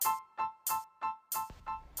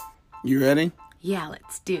You ready? Yeah,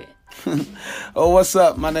 let's do it. Oh, what's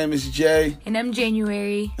up? My name is Jay. And I'm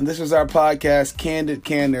January. And this is our podcast, Candid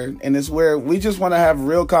Candor. And it's where we just want to have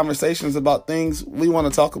real conversations about things we want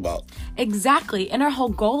to talk about. Exactly. And our whole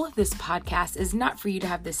goal of this podcast is not for you to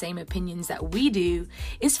have the same opinions that we do.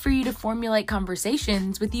 It's for you to formulate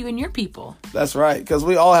conversations with you and your people. That's right. Because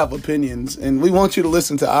we all have opinions. And we want you to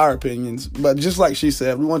listen to our opinions. But just like she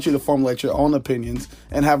said, we want you to formulate your own opinions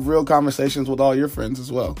and have real conversations with all your friends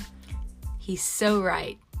as well. He's so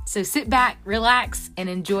right. So sit back, relax, and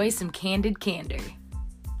enjoy some Candid Candor.